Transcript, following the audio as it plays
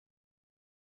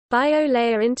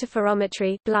Biolayer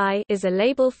interferometry is a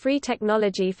label-free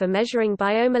technology for measuring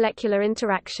biomolecular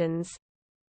interactions.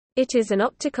 It is an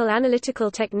optical analytical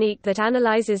technique that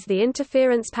analyzes the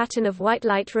interference pattern of white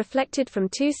light reflected from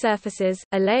two surfaces,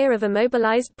 a layer of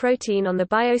immobilized protein on the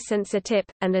biosensor tip,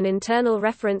 and an internal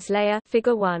reference layer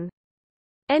Figure 1.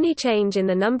 Any change in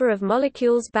the number of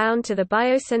molecules bound to the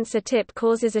biosensor tip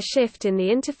causes a shift in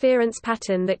the interference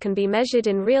pattern that can be measured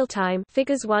in real time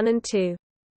Figures 1 and 2.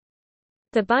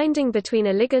 The binding between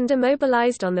a ligand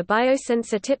immobilized on the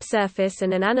biosensor tip surface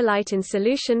and an analyte in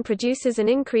solution produces an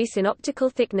increase in optical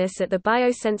thickness at the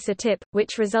biosensor tip,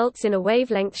 which results in a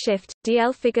wavelength shift,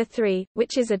 DL Figure 3,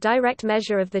 which is a direct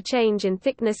measure of the change in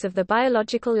thickness of the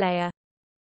biological layer.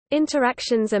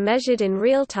 Interactions are measured in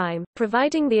real time,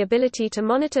 providing the ability to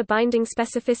monitor binding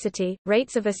specificity,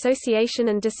 rates of association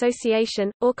and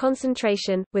dissociation, or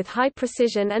concentration, with high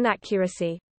precision and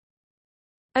accuracy.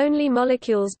 Only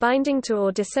molecules binding to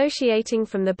or dissociating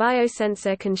from the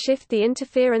biosensor can shift the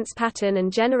interference pattern and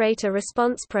generate a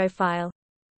response profile.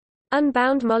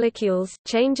 Unbound molecules,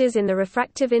 changes in the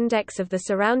refractive index of the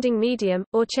surrounding medium,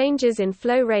 or changes in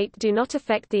flow rate do not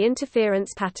affect the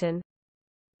interference pattern.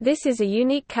 This is a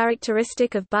unique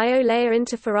characteristic of biolayer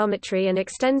interferometry and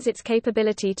extends its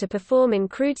capability to perform in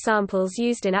crude samples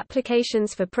used in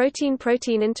applications for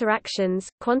protein-protein interactions,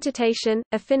 quantitation,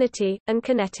 affinity, and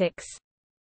kinetics.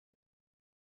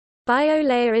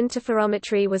 Biolayer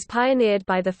interferometry was pioneered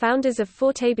by the founders of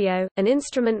Fortebio, an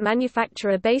instrument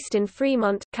manufacturer based in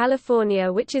Fremont,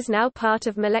 California, which is now part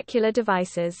of Molecular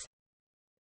Devices.